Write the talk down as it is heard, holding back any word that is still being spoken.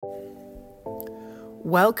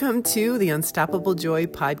Welcome to the Unstoppable Joy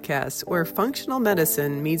podcast, where functional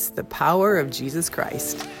medicine meets the power of Jesus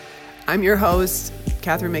Christ. I'm your host,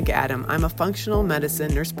 Catherine McAdam. I'm a functional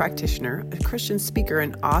medicine nurse practitioner, a Christian speaker,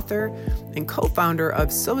 and author, and co-founder of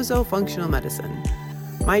Sozo Functional Medicine.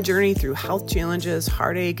 My journey through health challenges,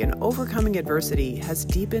 heartache, and overcoming adversity has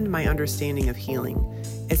deepened my understanding of healing.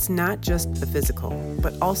 It's not just the physical,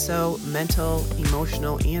 but also mental,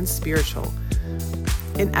 emotional, and spiritual.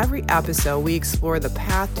 In every episode, we explore the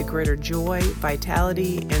path to greater joy,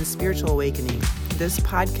 vitality, and spiritual awakening. This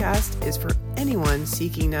podcast is for anyone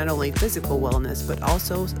seeking not only physical wellness, but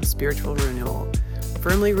also spiritual renewal,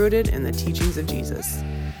 firmly rooted in the teachings of Jesus.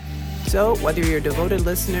 So, whether you're a devoted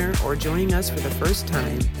listener or joining us for the first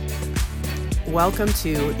time, welcome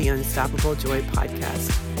to the Unstoppable Joy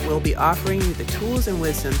podcast. We'll be offering you the tools and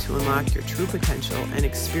wisdom to unlock your true potential and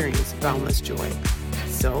experience boundless joy.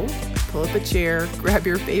 So, pull up a chair, grab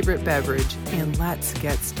your favorite beverage, and let's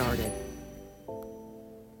get started.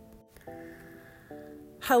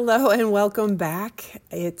 Hello and welcome back.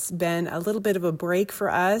 It's been a little bit of a break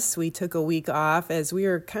for us. We took a week off as we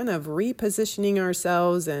are kind of repositioning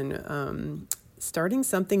ourselves and starting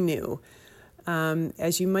something new.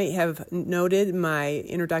 As you might have noted, my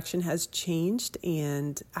introduction has changed,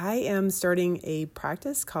 and I am starting a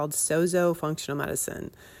practice called Sozo Functional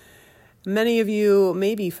Medicine. Many of you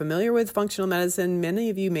may be familiar with functional medicine,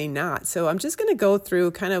 many of you may not. So I'm just going to go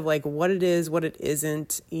through kind of like what it is, what it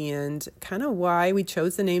isn't, and kind of why we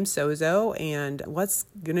chose the name Sozo and what's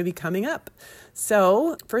going to be coming up.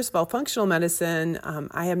 So first of all, functional medicine,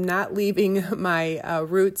 I am not leaving my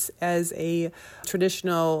roots as a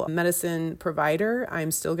traditional medicine provider.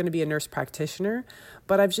 I'm still going to be a nurse practitioner,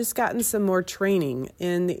 but I've just gotten some more training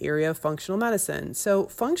in the area of functional medicine. So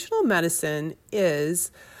functional medicine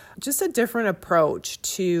is just a different approach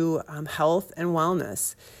to health and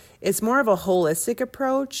wellness. It's more of a holistic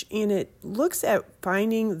approach, and it looks at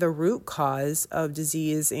finding the root cause of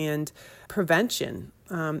disease and prevention.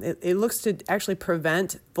 It looks to actually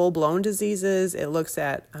prevent full-blown diseases. It looks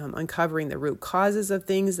at uncovering the root causes of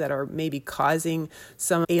things that are maybe causing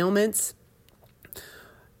some ailments.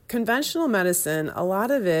 Conventional medicine, a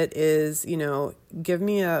lot of it is, give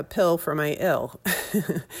me a pill for my ill.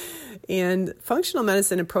 And functional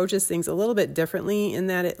medicine approaches things a little bit differently in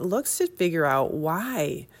that it looks to figure out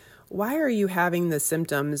why. Why are you having the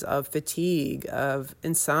symptoms of fatigue, of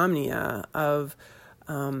insomnia, of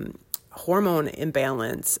hormone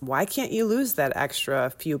imbalance? Why can't you lose that extra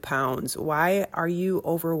few pounds? Why are you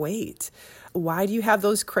overweight? Why do you have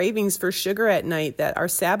those cravings for sugar at night that are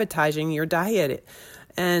sabotaging your diet?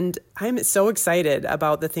 And I'm so excited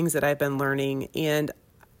about the things that I've been learning. And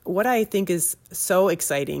what I think is so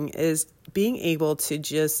exciting is being able to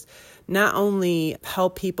just not only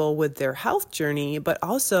help people with their health journey, but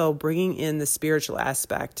also bringing in the spiritual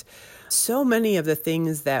aspect. So many of the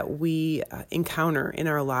things that we encounter in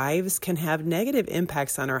our lives can have negative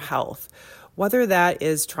impacts on our health. Whether that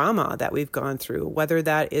is trauma that we've gone through, whether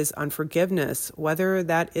that is unforgiveness, whether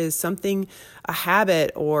that is something, a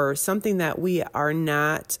habit or something that we are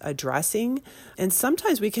not addressing. And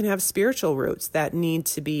sometimes we can have spiritual roots that need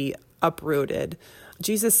to be uprooted.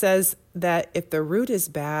 Jesus says that if the root is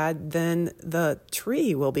bad, then the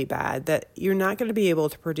tree will be bad, that you're not going to be able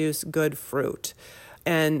to produce good fruit.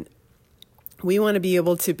 And we want to be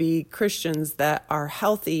able to be Christians that are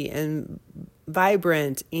healthy and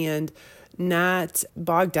vibrant and not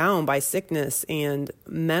bogged down by sickness and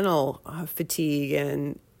mental fatigue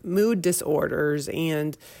and mood disorders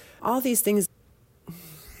and all these things.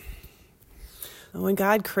 When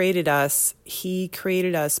God created us, He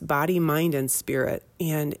created us body, mind, and spirit.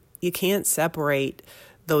 And you can't separate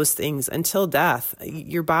those things until death.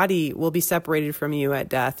 Your body will be separated from you at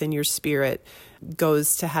death, and your spirit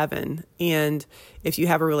goes to heaven. And if you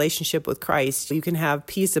have a relationship with Christ, you can have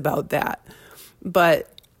peace about that. But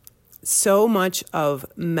so much of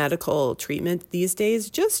medical treatment these days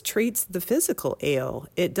just treats the physical ail.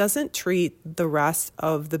 It doesn't treat the rest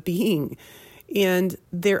of the being. And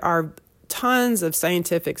there are tons of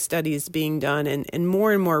scientific studies being done and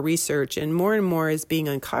more research and more is being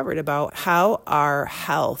uncovered about how our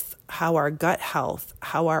health, how our gut health,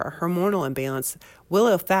 how our hormonal imbalance will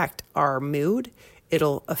affect our mood.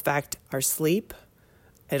 It'll affect our sleep.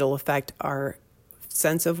 It'll affect our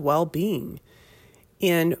sense of well-being.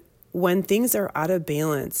 And when things are out of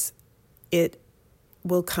balance, it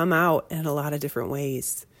will come out in a lot of different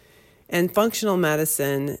ways. And functional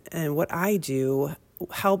medicine and what I do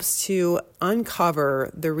helps to uncover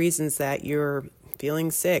the reasons that you're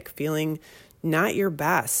feeling sick, feeling not your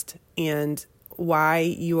best, and why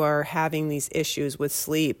you are having these issues with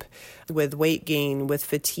sleep, with weight gain, with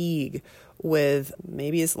fatigue, with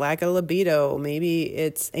maybe it's lack of libido, maybe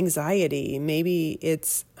it's anxiety, maybe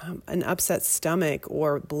it's an upset stomach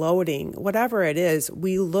or bloating, whatever it is,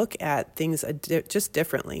 we look at things just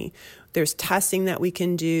differently. There's testing that we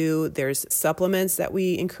can do. There's supplements that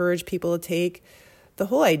we encourage people to take. The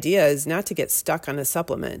whole idea is not to get stuck on a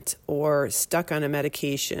supplement or stuck on a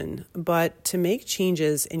medication, but to make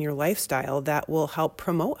changes in your lifestyle that will help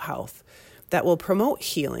promote health, that will promote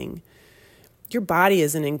healing. Your body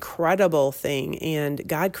is an incredible thing, and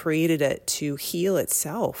God created it to heal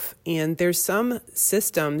itself. And there's some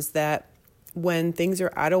systems that when things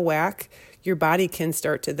are out of whack, your body can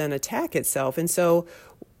start to then attack itself. And so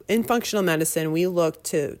in functional medicine, we look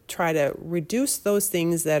to try to reduce those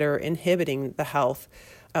things that are inhibiting the health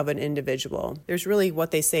of an individual. There's really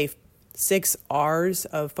what they say 6 R's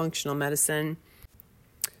of functional medicine.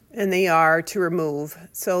 And they are to remove.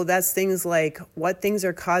 So that's things like what things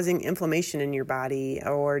are causing inflammation in your body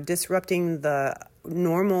or disrupting the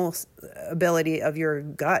normal ability of your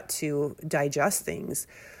gut to digest things,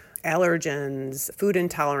 allergens, food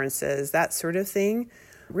intolerances, that sort of thing.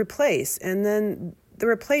 Replace. And then the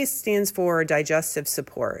replace stands for digestive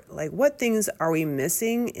support. Like what things are we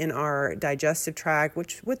missing in our digestive tract?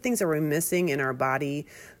 What things are we missing in our body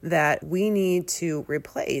that we need to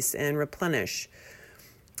replace and replenish?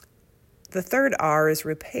 The third R is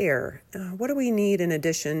repair. What do we need in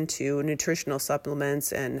addition to nutritional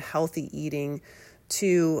supplements and healthy eating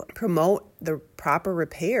to promote the proper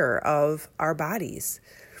repair of our bodies?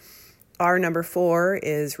 R number 4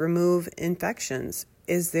 is remove infections.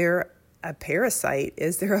 Is there a parasite?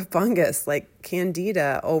 Is there a fungus like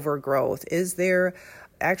candida overgrowth? Is there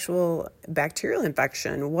actual bacterial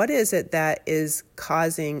infection? What is it that is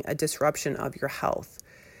causing a disruption of your health?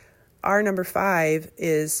 R number 5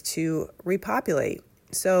 is to repopulate.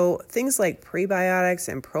 So things like prebiotics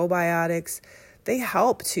and probiotics, they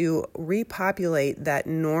help to repopulate that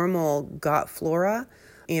normal gut flora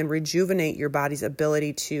and rejuvenate your body's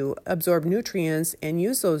ability to absorb nutrients and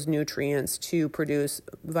use those nutrients to produce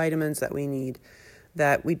vitamins that we need,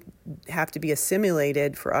 that we have to be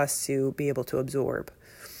assimilated for us to be able to absorb.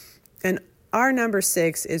 And R number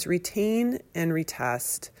 6 is retain and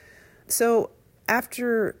retest. So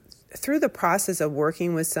through the process of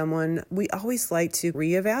working with someone, we always like to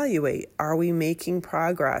reevaluate. Are we making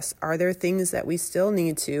progress? Are there things that we still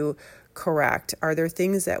need to correct? Are there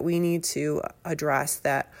things that we need to address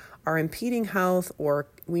that are impeding health, or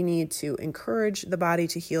we need to encourage the body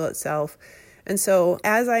to heal itself? And so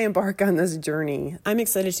as I embark on this journey, I'm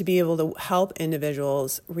excited to be able to help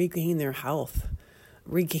individuals regain their health,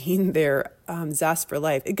 regain their zest for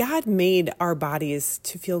life. God made our bodies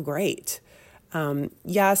to feel great.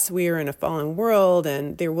 Yes, we are in a fallen world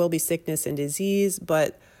and there will be sickness and disease,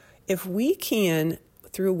 but if we can,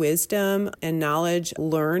 through wisdom and knowledge,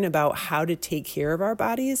 learn about how to take care of our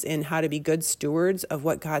bodies and how to be good stewards of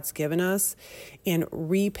what God's given us and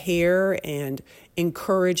repair and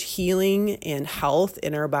encourage healing and health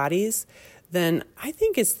in our bodies, then I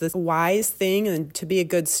think it's the wise thing and to be a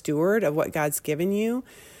good steward of what God's given you.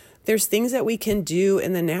 There's things that we can do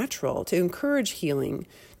in the natural to encourage healing,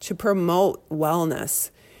 to promote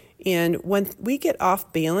wellness. And when we get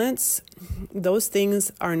off balance, those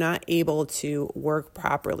things are not able to work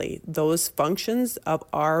properly. Those functions of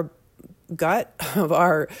our gut, of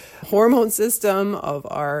our hormone system, of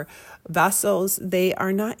our vessels, they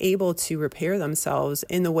are not able to repair themselves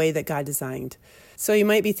in the way that God designed. So you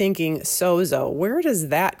might be thinking, Sozo, where does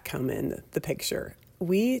that come in the picture?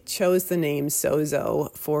 We chose the name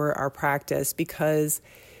Sozo for our practice because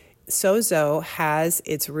Sozo has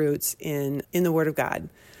its roots in the Word of God.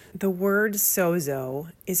 The word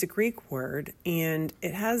sozo is a Greek word, and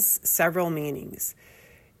it has several meanings.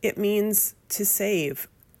 It means to save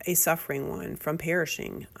a suffering one from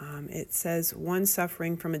perishing. It says one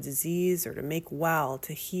suffering from a disease, or to make well,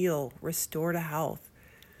 to heal, restore to health,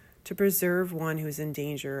 to preserve one who is in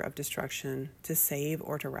danger of destruction, to save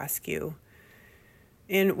or to rescue.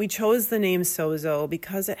 And we chose the name Sozo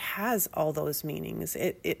because it has all those meanings.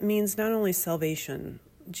 It means not only salvation.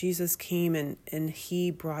 Jesus came and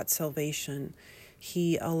he brought salvation.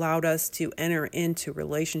 He allowed us to enter into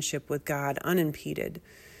relationship with God unimpeded.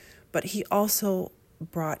 But he also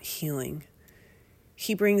brought healing.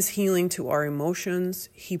 He brings healing to our emotions.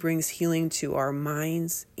 He brings healing to our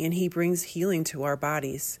minds. And he brings healing to our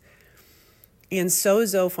bodies. And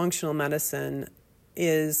Sozo functional medicine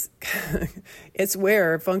is, it's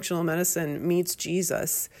where functional medicine meets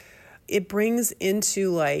Jesus. It brings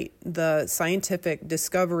into light the scientific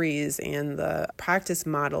discoveries and the practice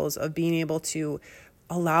models of being able to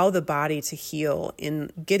allow the body to heal.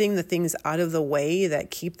 In getting the things out of the way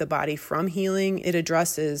that keep the body from healing, it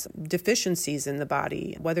addresses deficiencies in the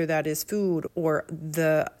body, whether that is food or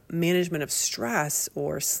the management of stress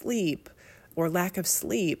or sleep or lack of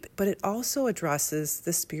sleep, but it also addresses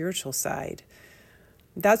the spiritual side.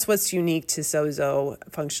 That's what's unique to Sozo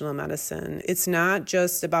functional medicine. It's not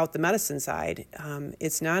just about the medicine side.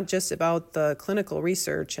 It's not just about the clinical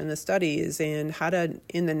research and the studies and how to,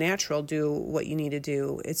 in the natural, do what you need to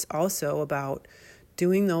do. It's also about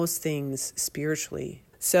doing those things spiritually.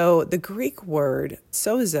 So the Greek word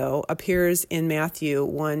sozo appears in Matthew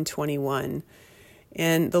 1:21.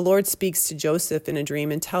 And the Lord speaks to Joseph in a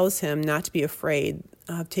dream and tells him not to be afraid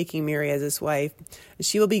of taking Mary as his wife.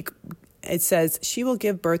 It says, she will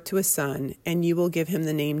give birth to a son, and you will give him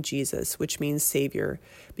the name Jesus, which means Savior,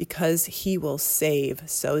 because he will save,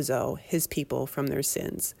 Sozo, his people from their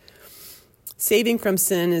sins. Saving from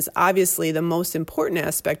sin is obviously the most important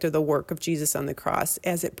aspect of the work of Jesus on the cross,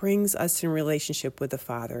 as it brings us in relationship with the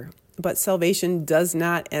Father. But salvation does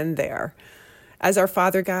not end there, as our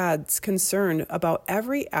Father God's concerned about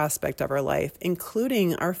every aspect of our life,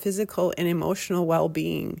 including our physical and emotional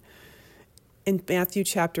well-being. In Matthew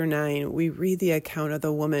chapter 9, we read the account of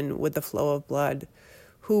the woman with the flow of blood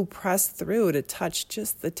who pressed through to touch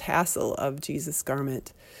just the tassel of Jesus'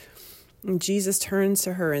 garment. And Jesus turns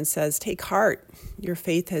to her and says, "Take heart, your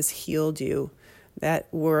faith has healed you." That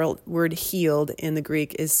word healed in the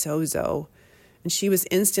Greek is sozo. And she was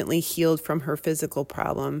instantly healed from her physical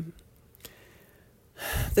problem.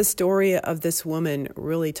 The story of this woman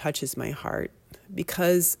really touches my heart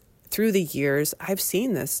because through the years, I've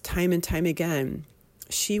seen this time and time again.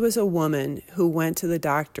 She was a woman who went to the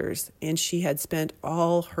doctors and she had spent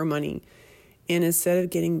all her money. And instead of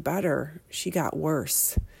getting better, she got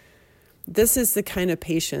worse. This is the kind of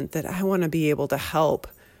patient that I want to be able to help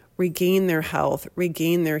regain their health,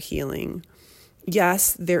 regain their healing.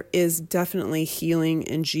 Yes, there is definitely healing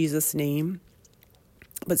in Jesus' name.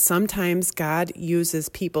 But sometimes God uses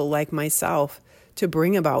people like myself to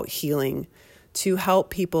bring about healing, to help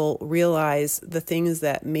people realize the things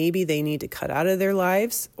that maybe they need to cut out of their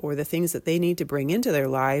lives or the things that they need to bring into their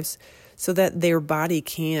lives so that their body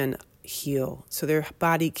can heal, so their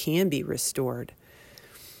body can be restored.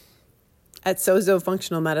 At Sozo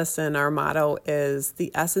Functional Medicine, our motto is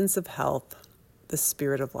the essence of health, the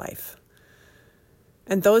spirit of life.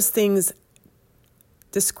 And those things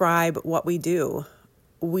describe what we do.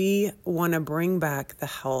 We want to bring back the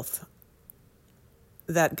health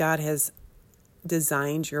that God has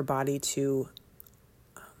designed your body to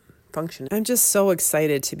function. I'm just so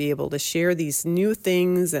excited to be able to share these new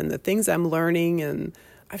things and the things I'm learning, and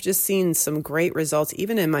I've just seen some great results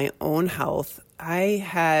even in my own health. I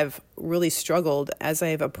have really struggled as I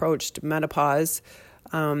have approached menopause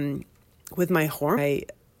with my hormones.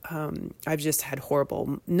 I've just had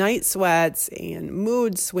horrible night sweats and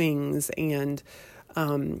mood swings and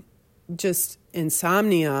just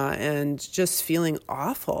insomnia and just feeling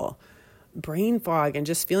awful. Brain fog and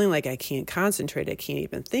just feeling like I can't concentrate. I can't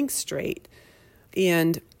even think straight.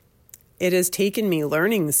 And it has taken me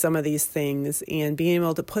learning some of these things and being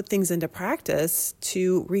able to put things into practice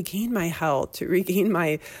to regain my health, to regain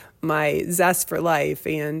my zest for life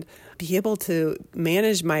and be able to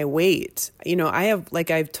manage my weight. You know, like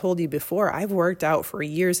I've told you before, I've worked out for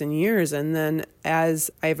years and years. And then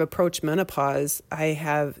as I've approached menopause, I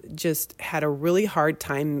have just had a really hard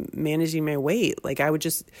time managing my weight. Like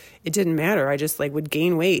it didn't matter. I just would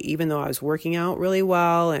gain weight, even though I was working out really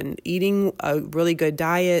well and eating a really good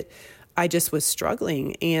diet. I just was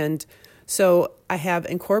struggling. And so I have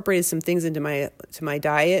incorporated some things into my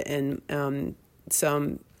diet and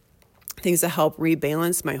some things to help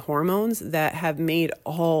rebalance my hormones that have made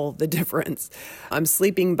all the difference. I'm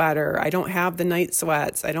sleeping better. I don't have the night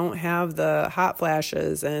sweats. I don't have the hot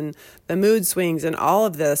flashes and the mood swings and all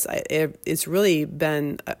of this. It's really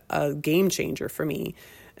been a game changer for me.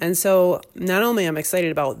 And so not only am I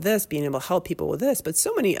excited about this, being able to help people with this, but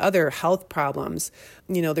so many other health problems.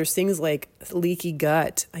 You know, there's things like leaky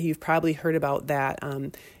gut. You've probably heard about that.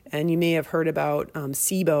 And you may have heard about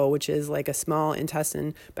SIBO, which is like a small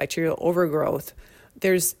intestine bacterial overgrowth.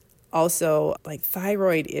 There's also like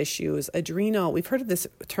thyroid issues, adrenal. We've heard of this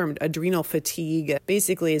term, adrenal fatigue.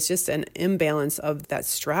 Basically, it's just an imbalance of that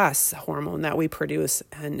stress hormone that we produce.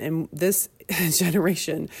 And this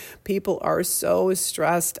generation, people are so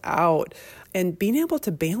stressed out. And being able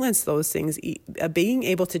to balance those things, being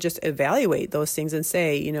able to just evaluate those things and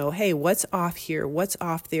say, you know, hey, what's off here? What's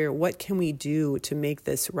off there? What can we do to make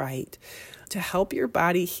this right? To help your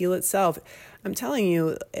body heal itself. I'm telling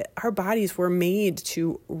you, our bodies were made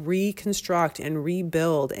to reconstruct and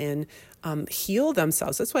rebuild. And heal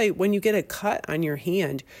themselves. That's why when you get a cut on your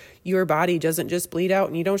hand, your body doesn't just bleed out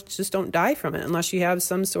and you don't die from it. Unless you have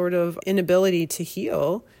some sort of inability to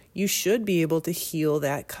heal, you should be able to heal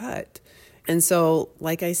that cut. And so,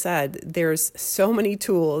 like I said, there's so many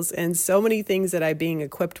tools and so many things that I'm being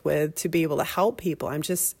equipped with to be able to help people. I'm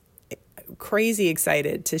just crazy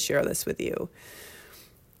excited to share this with you.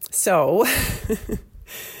 So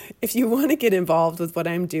if you want to get involved with what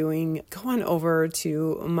I'm doing, go on over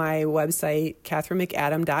to my website,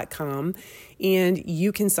 katherinemcadam.com, and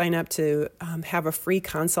you can sign up to have a free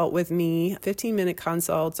consult with me. 15-minute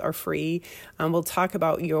consults are free. We'll talk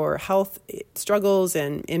about your health struggles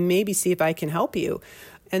and maybe see if I can help you.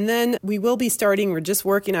 And then we're just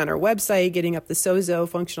working on our website, getting up the Sozo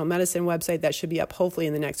functional medicine website. That should be up hopefully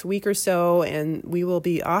in the next week or so. And we will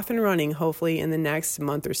be off and running hopefully in the next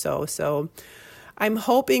month or so. So I'm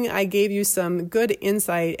hoping I gave you some good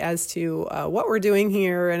insight as to what we're doing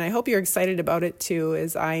here, and I hope you're excited about it too,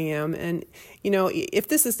 as I am. And, if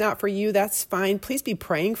this is not for you, that's fine. Please be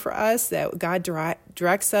praying for us that God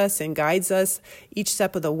directs us and guides us each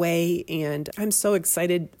step of the way. And I'm so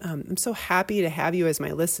excited. I'm so happy to have you as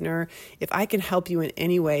my listener. If I can help you in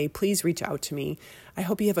any way, please reach out to me. I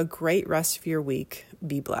hope you have a great rest of your week.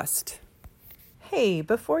 Be blessed. Hey,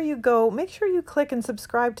 before you go, make sure you click and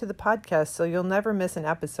subscribe to the podcast so you'll never miss an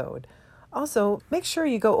episode. Also, make sure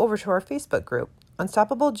you go over to our Facebook group,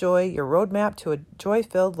 Unstoppable Joy, Your Roadmap to a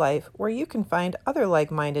Joy-Filled Life, where you can find other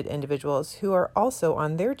like-minded individuals who are also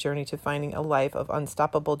on their journey to finding a life of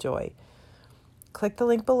unstoppable joy. Click the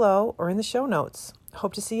link below or in the show notes.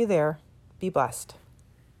 Hope to see you there. Be blessed.